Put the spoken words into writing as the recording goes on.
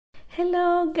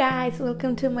Hello guys,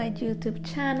 welcome to my YouTube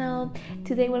channel.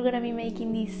 Today we're gonna be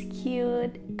making this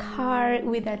cute card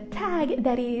with a tag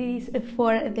that is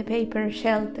for the paper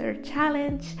shelter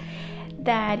challenge,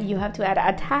 that you have to add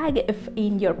a tag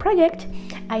in your project.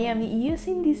 I am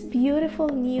using this beautiful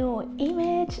new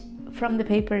image from the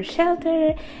paper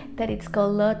shelter that it's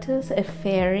called Lotus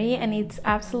Fairy, and it's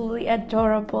absolutely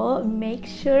adorable. Make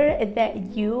sure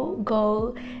that you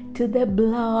go to the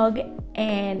blog,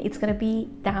 and it's gonna be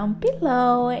down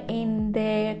below in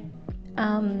the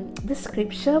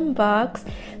description box,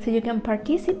 so you can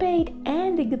participate.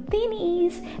 And the good thing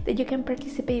is that you can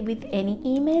participate with any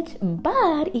image,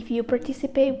 but if you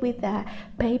participate with a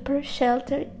paper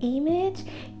shelter image,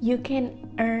 you can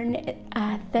earn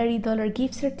a $30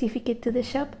 gift certificate to the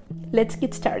shop. Let's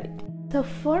get started. So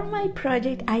for my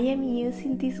project, I am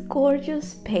using these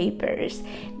gorgeous papers.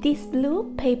 This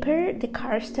blue paper, the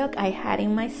cardstock I had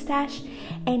in my stash,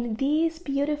 and this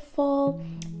beautiful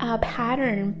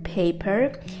pattern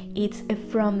paper. It's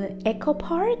from Echo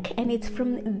Park, and it's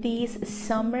from this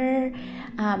summer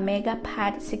mega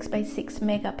pad 6x6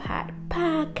 mega pad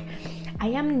pack. I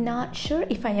am not sure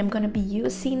if I am gonna be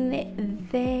using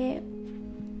the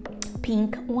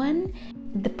pink one,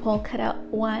 the polka dot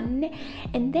one,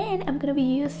 and then I'm gonna be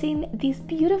using this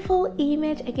beautiful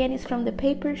image. Again, it's from the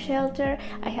paper shelter.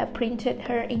 I have printed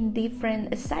her in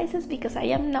different sizes because I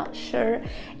am not sure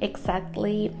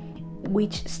exactly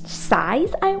which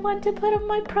size I want to put on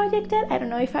my project yet. I don't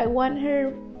know if I want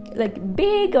her like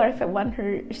big or if I want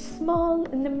her small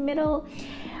in the middle,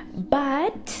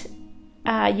 but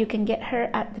you can get her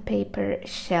at the paper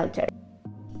shelter.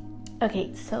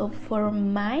 Okay, so for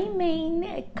my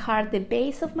main card, the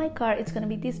base of my card, it's gonna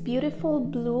be this beautiful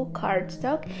blue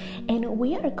cardstock, and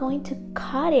we are going to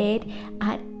cut it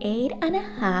at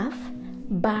 8.5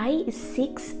 by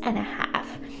 6.5,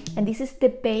 and this is the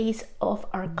base of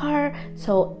our card.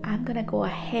 So I'm gonna go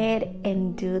ahead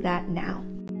and do that now.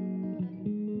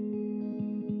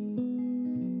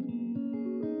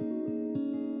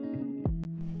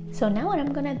 So now what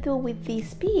I'm gonna do with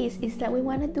this piece is that we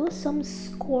wanna do some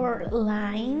score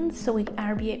lines, so we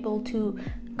are be able to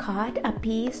cut a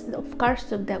piece of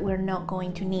cardstock that we're not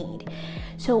going to need.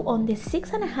 So on the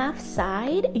 6.5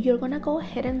 side, you're gonna go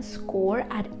ahead and score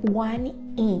at 1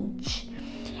 inch.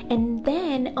 And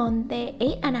then on the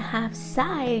 8.5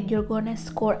 side, you're gonna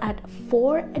score at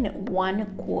 4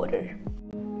 1/4.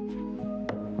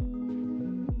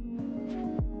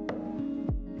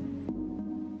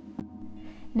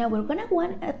 Now we're gonna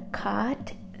want to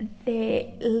cut the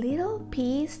little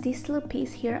piece, this little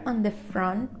piece here on the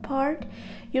front part.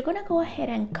 You're gonna go ahead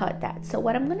and cut that. So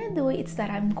what I'm gonna do is that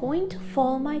I'm going to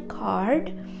fold my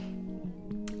card,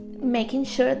 making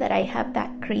sure that I have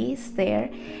that crease there,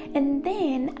 and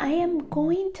then I am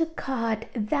going to cut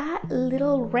that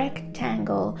little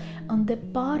rectangle on the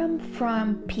bottom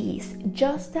front piece,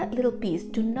 just that little piece.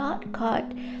 Do not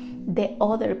cut the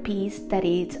other piece that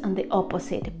is on the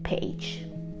opposite page.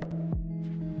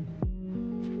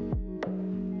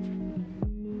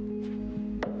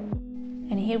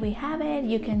 And here we have it.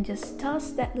 You can just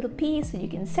toss that little piece, and you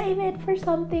can save it for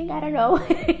something, I don't know.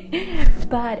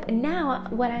 But now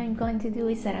what I'm going to do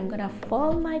is that I'm gonna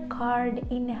fold my card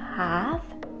in half,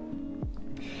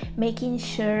 making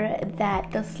sure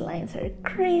that those lines are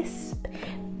crisp.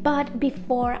 But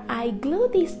before I glue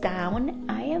this down,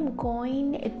 I am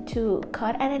going to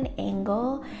cut at an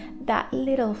angle that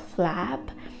little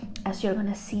flap, as you're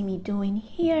gonna see me doing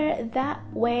here. That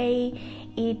way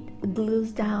it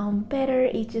glues down better,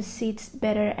 it just sits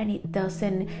better, and it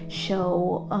doesn't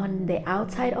show on the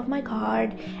outside of my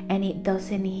card, and it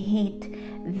doesn't hit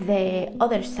the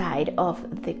other side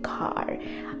of the card.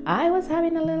 I was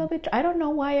having a little bit, I don't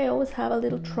know why I always have a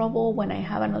little trouble when I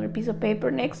have another piece of paper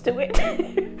next to it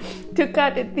to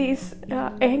cut at these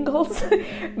angles,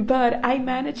 but I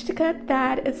managed to cut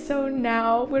that. So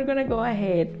now we're gonna go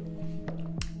ahead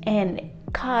and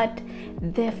cut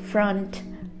the front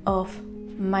of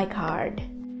my card.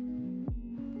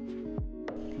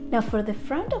 Now for the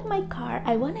front of my card,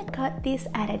 I want to cut this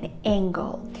at an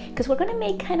angle because we're going to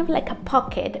make kind of like a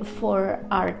pocket for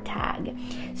our tag.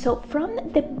 So from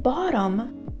the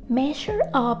bottom, measure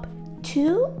up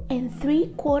 2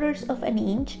 3/4 of an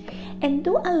inch and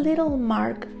do a little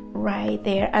mark right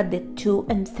there at the 2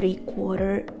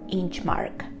 3/4 inch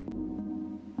mark.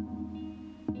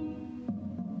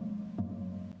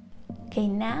 Okay,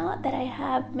 now that I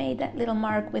have made that little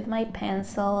mark with my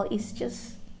pencil, it's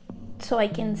just so I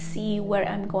can see where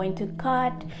I'm going to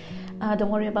cut. Don't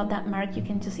worry about that mark, you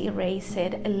can just erase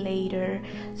it later.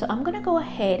 So I'm gonna go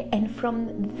ahead, and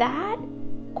from that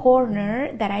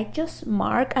corner that I just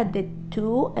mark at the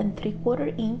 2 3/4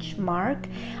 inch mark,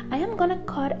 I am gonna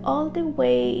cut all the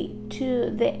way to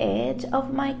the edge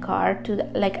of my card, to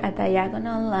like a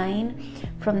diagonal line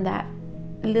from that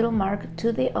little mark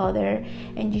to the other,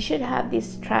 and you should have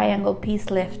this triangle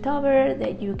piece left over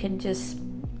that you can just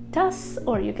toss,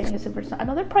 or you can use it for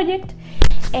another project.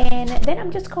 And then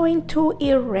I'm just going to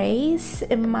erase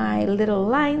my little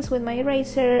lines with my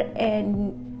eraser,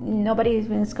 and nobody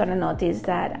is gonna notice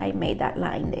that I made that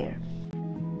line there.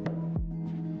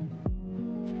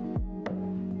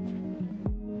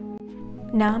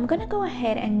 Now I'm gonna go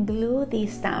ahead and glue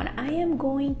this down. I am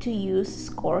going to use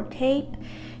score tape.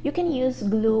 You can use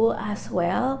glue as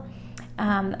well.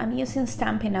 I'm using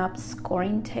Stampin' Up!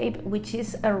 Scoring tape, which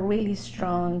is a really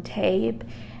strong tape.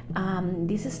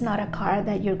 This is not a card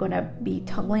that you're gonna be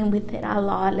tugging with it a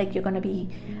lot, like you're gonna be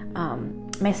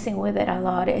messing with it a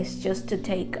lot. It's just to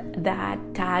take that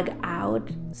tag out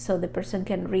so the person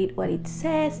can read what it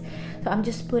says. So I'm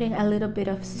just putting a little bit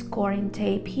of scoring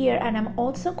tape here, and I'm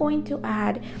also going to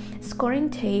add scoring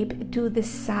tape to the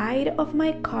side of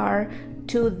my card,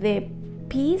 to the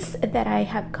piece that I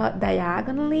have cut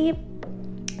diagonally,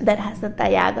 that has the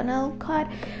diagonal cut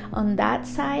on that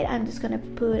side. I'm just gonna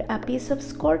put a piece of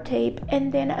score tape,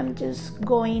 and then I'm just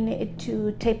going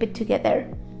to tape it together.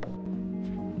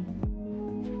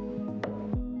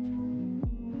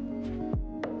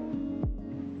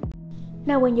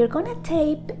 Now when you're gonna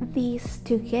tape these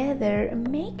together,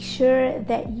 make sure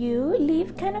that you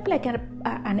leave kind of like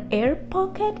an air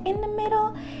pocket in the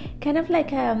middle, kind of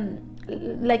like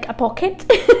a pocket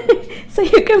so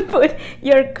you can put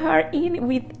your card in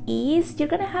with ease. You're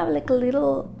gonna have like a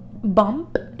little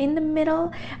bump in the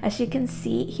middle, as you can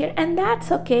see here, and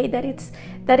that's okay. That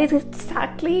is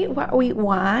exactly what we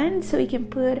want, so we can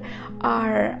put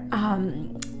our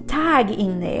tag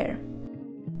in there.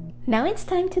 Now it's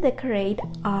time to decorate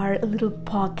our little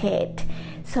pocket.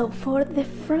 So for the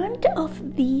front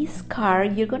of this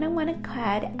card, you're gonna want to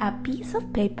cut a piece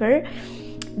of paper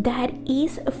that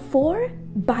is 4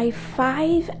 by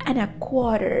 5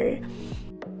 1/4.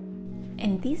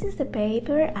 And this is the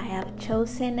paper I have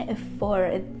chosen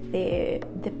for the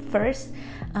first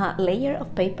layer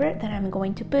of paper that I'm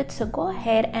going to put. So go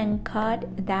ahead and cut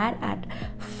that at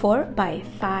 4 by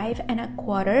 5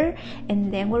 1/4,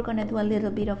 and then we're gonna do a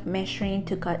little bit of measuring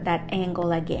to cut that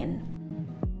angle again.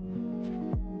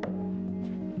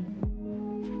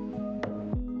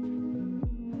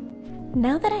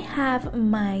 Now that I have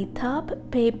my top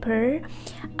paper,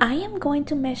 I am going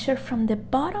to measure from the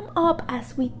bottom up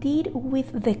as we did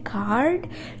with the card.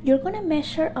 You're going to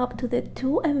measure up to the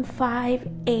 2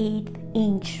 5/8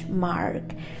 inch mark.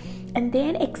 And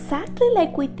then exactly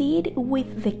like we did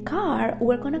with the card,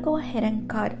 we're going to go ahead and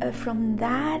cut from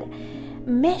that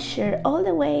measure all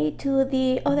the way to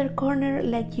the other corner,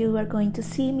 like you are going to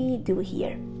see me do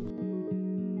here.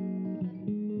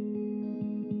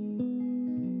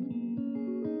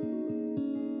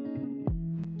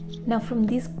 Now from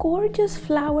this gorgeous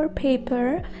flower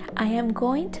paper, I am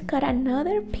going to cut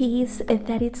another piece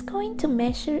that it's going to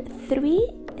measure 3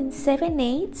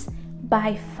 7/8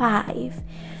 by 5.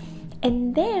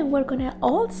 And then we're gonna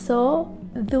also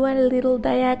do a little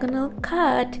diagonal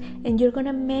cut, and you're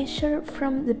gonna measure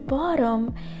from the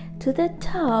bottom to the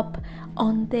top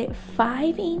on the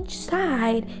 5-inch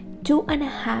side,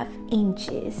 2.5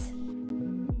 inches.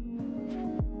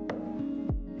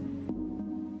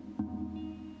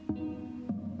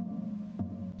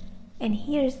 And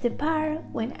here's the part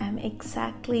when I'm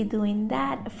exactly doing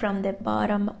that. From the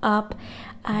bottom up,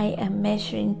 I am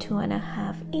measuring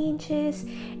 2.5 inches,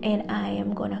 and I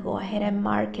am gonna go ahead and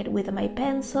mark it with my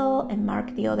pencil and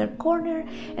mark the other corner,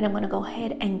 and I'm gonna go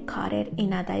ahead and cut it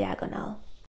in a diagonal.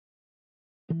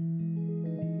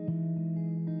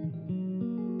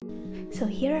 So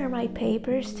here are my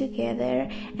papers together,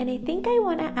 and I think I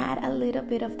want to add a little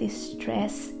bit of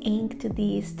distress ink to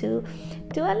these to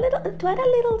add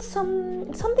a little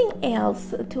something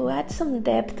else, to add some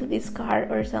depth to this card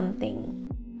or something.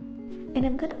 And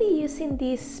I'm going to be using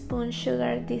this Spoon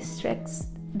Sugar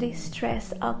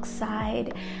Distress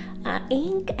Oxide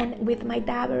ink, and with my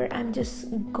dabber I'm just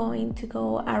going to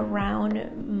go around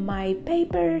my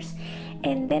papers,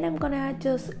 and then I'm gonna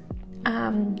just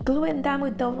glue it down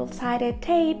with double-sided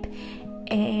tape,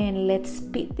 and let's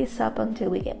speed this up until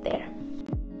we get there.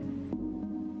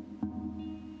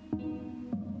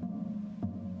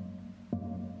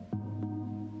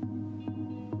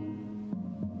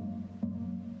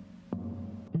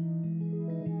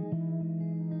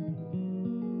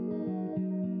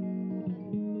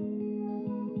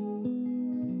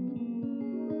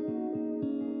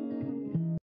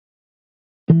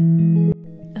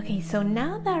 so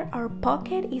now that our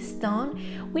pocket is done,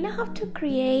 we now have to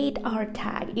create our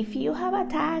tag. If you have a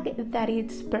tag that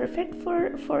is perfect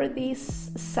for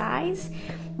this size,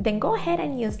 then go ahead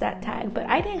and use that tag. But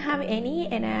I didn't have any,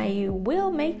 and I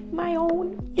will make my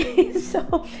own.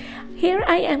 So here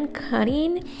I am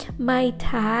cutting. My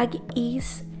tag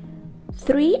is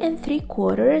 3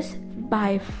 3/4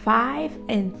 by 5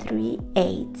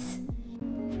 3/8.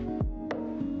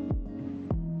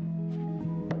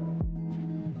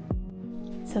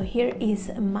 So here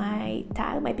is my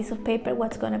tag, my piece of paper,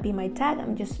 what's gonna be my tag.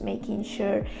 I'm just making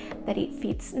sure that it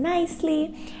fits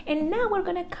nicely. And now we're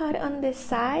gonna cut on the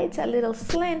sides a little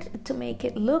slant to make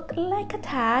it look like a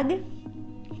tag.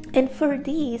 And for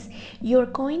this,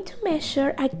 you're going to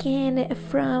measure again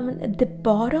from the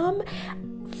bottom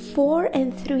 4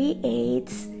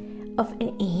 3/8 of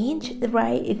an inch.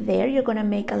 Right there, you're gonna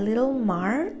make a little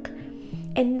mark.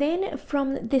 And then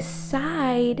from the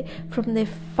side, from the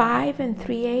 5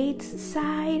 3/8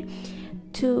 side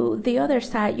to the other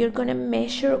side, you're gonna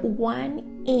measure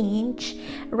 1 inch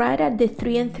right at the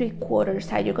 3 3/4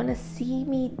 side. You're gonna see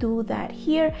me do that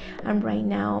here. I'm right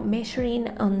now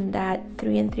measuring on that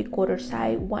 3 3/4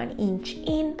 side 1 inch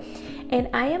in,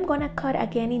 and I am gonna cut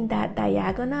again in that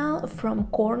diagonal from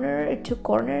corner to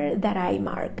corner that I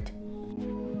marked.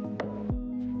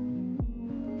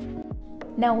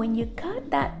 Now when you cut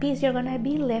that piece, you're gonna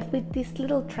be left with this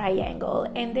little triangle,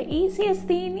 and the easiest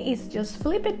thing is just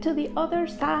flip it to the other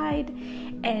side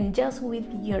and just with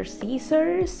your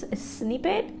scissors snip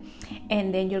it,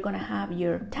 and then you're gonna have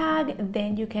your tag.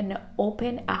 Then you can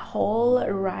open a hole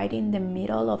right in the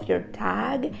middle of your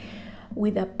tag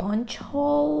with a punch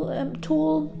hole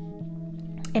tool.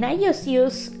 And I just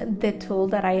use the tool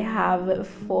that I have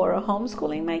for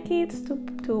homeschooling my kids to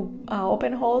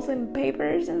open holes in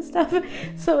papers and stuff.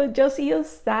 So just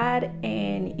use that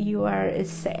and you are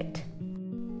set.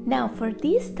 Now for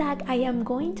this tag, I am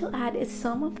going to add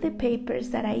some of the papers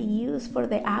that I use for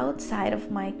the outside of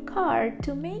my card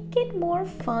to make it more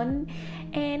fun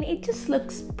and it just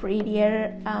looks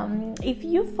prettier. If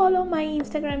you follow my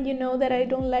Instagram, you know that I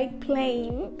don't like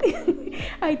plain.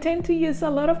 I tend to use a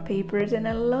lot of papers and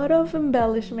a lot of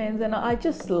embellishments, and I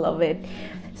just love it.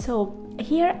 So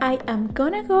here I am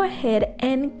gonna go ahead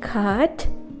and cut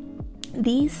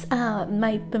these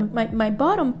my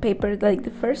bottom paper, like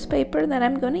the first paper that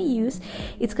I'm gonna use.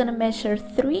 It's gonna measure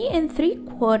 3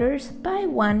 3/4 by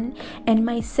 1, and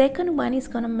my second one is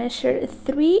gonna measure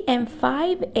 3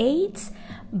 5/8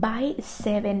 by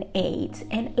 7/8.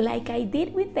 And like I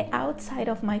did with the outside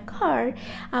of my card,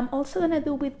 I'm also gonna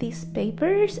do with these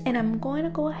papers, and I'm going to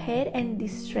go ahead and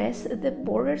distress the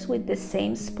borders with the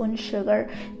same Spoon Sugar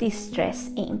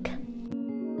Distress ink.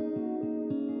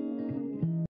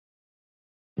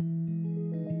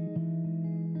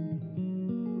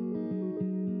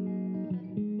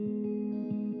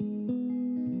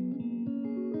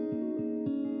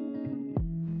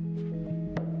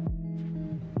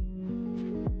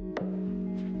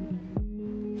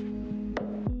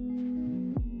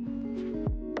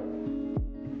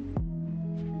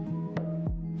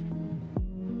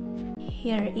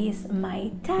 Here is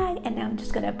my tag, and I'm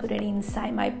just gonna put it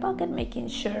inside my pocket, making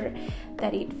sure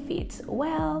that it fits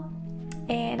well.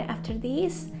 And after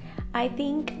this, I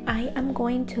think I am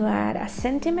going to add a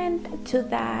sentiment to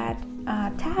that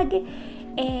tag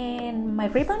and my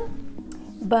ribbon.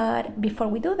 But before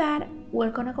we do that,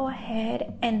 we're gonna go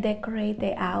ahead and decorate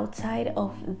the outside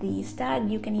of this tag.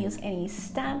 You can use any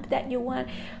stamp that you want,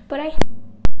 but I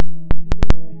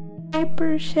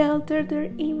Hyper Shelter, their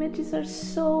images are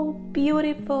so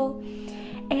beautiful,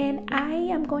 and I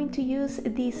am going to use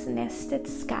this nested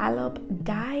scallop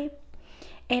die,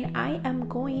 and I am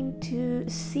going to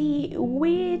see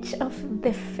which of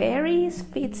the fairies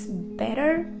fits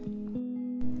better.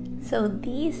 So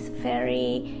this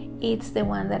fairy, it's the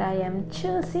one that I am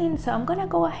choosing, so I'm gonna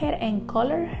go ahead and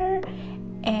color her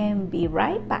and be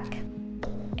right back.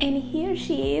 And here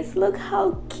she is. Look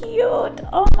how cute.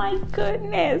 Oh my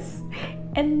goodness.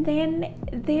 And then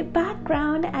the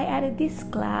background, I added these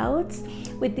clouds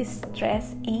with this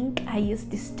Distress ink. I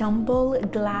used this tumble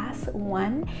glass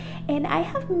one, and I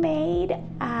have made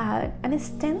an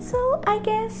stencil, I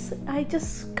guess. I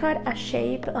just cut a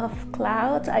shape of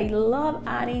clouds. I love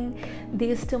adding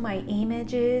this to my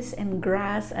images and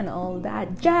grass and all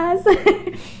that jazz.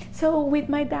 So with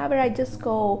my dabber, I just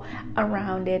go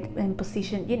around it and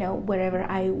position, you know, wherever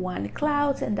I want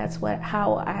clouds, and that's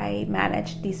how I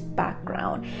manage this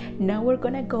background. Now we're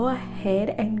gonna go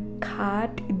ahead and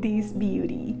cut this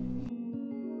beauty.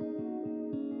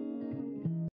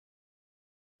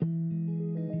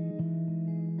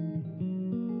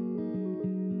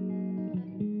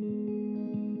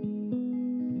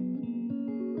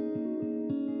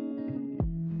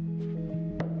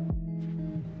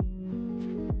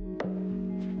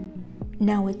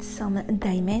 Now with some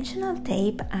dimensional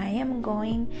tape, I am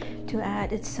going to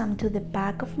add some to the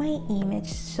back of my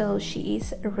image so she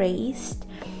is raised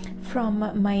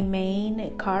from my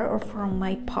main card or from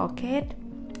my pocket.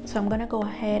 So I'm gonna go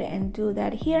ahead and do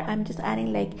that here. I'm just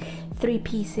adding like 3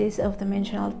 pieces of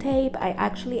dimensional tape. I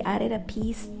actually added a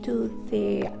piece to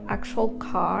the actual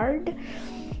card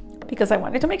because I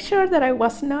wanted to make sure that I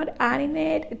was not adding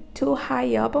it too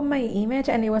high up on my image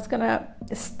and it was gonna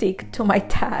stick to my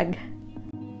tag.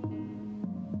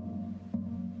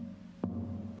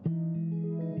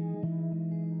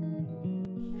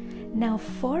 Now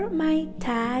for my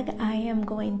tag, I am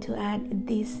going to add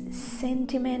this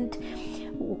sentiment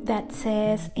that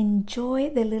says enjoy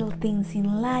the little things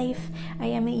in life. I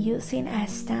am using a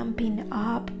Stampin'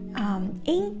 Up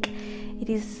ink. It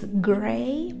is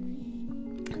gray,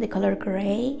 the color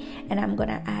gray, and I'm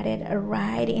gonna add it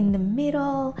right in the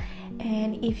middle.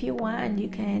 And if you want, you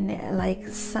can like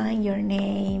sign your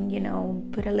name, you know,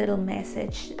 put a little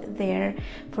message there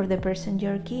for the person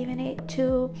you're giving it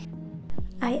to.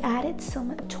 I added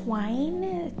some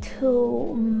twine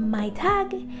to my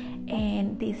tag,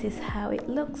 and this is how it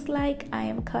looks like. I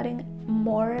am cutting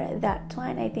more that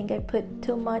twine. I think I put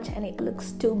too much and it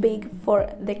looks too big for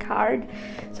the card,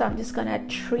 so I'm just gonna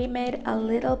trim it a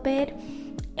little bit.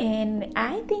 And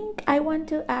I think I want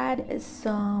to add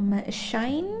some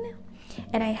shine,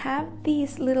 and I have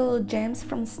these little gems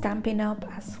from Stampin' Up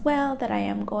as well that I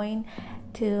am going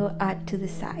to add to the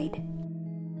side.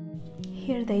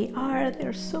 Here they are.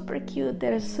 They're super cute.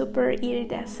 They're super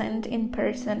iridescent in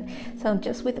person. So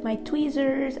just with my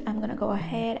tweezers, I'm gonna go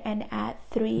ahead and add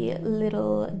 3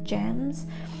 little gems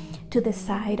to the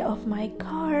side of my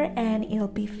card and it'll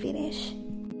be finished.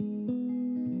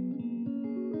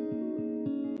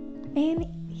 And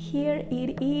here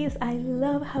it is. I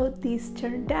love how this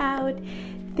turned out.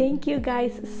 Thank you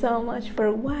guys so much for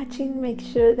watching. Make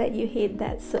sure that you hit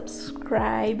that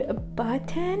subscribe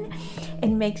button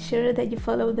and make sure that you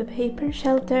follow the Paper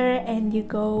Shelter and you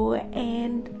go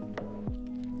and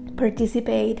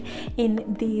participate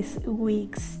in this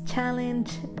week's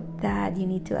challenge that you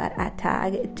need to add a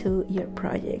tag to your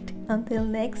project. Until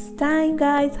next time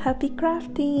guys, happy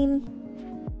crafting!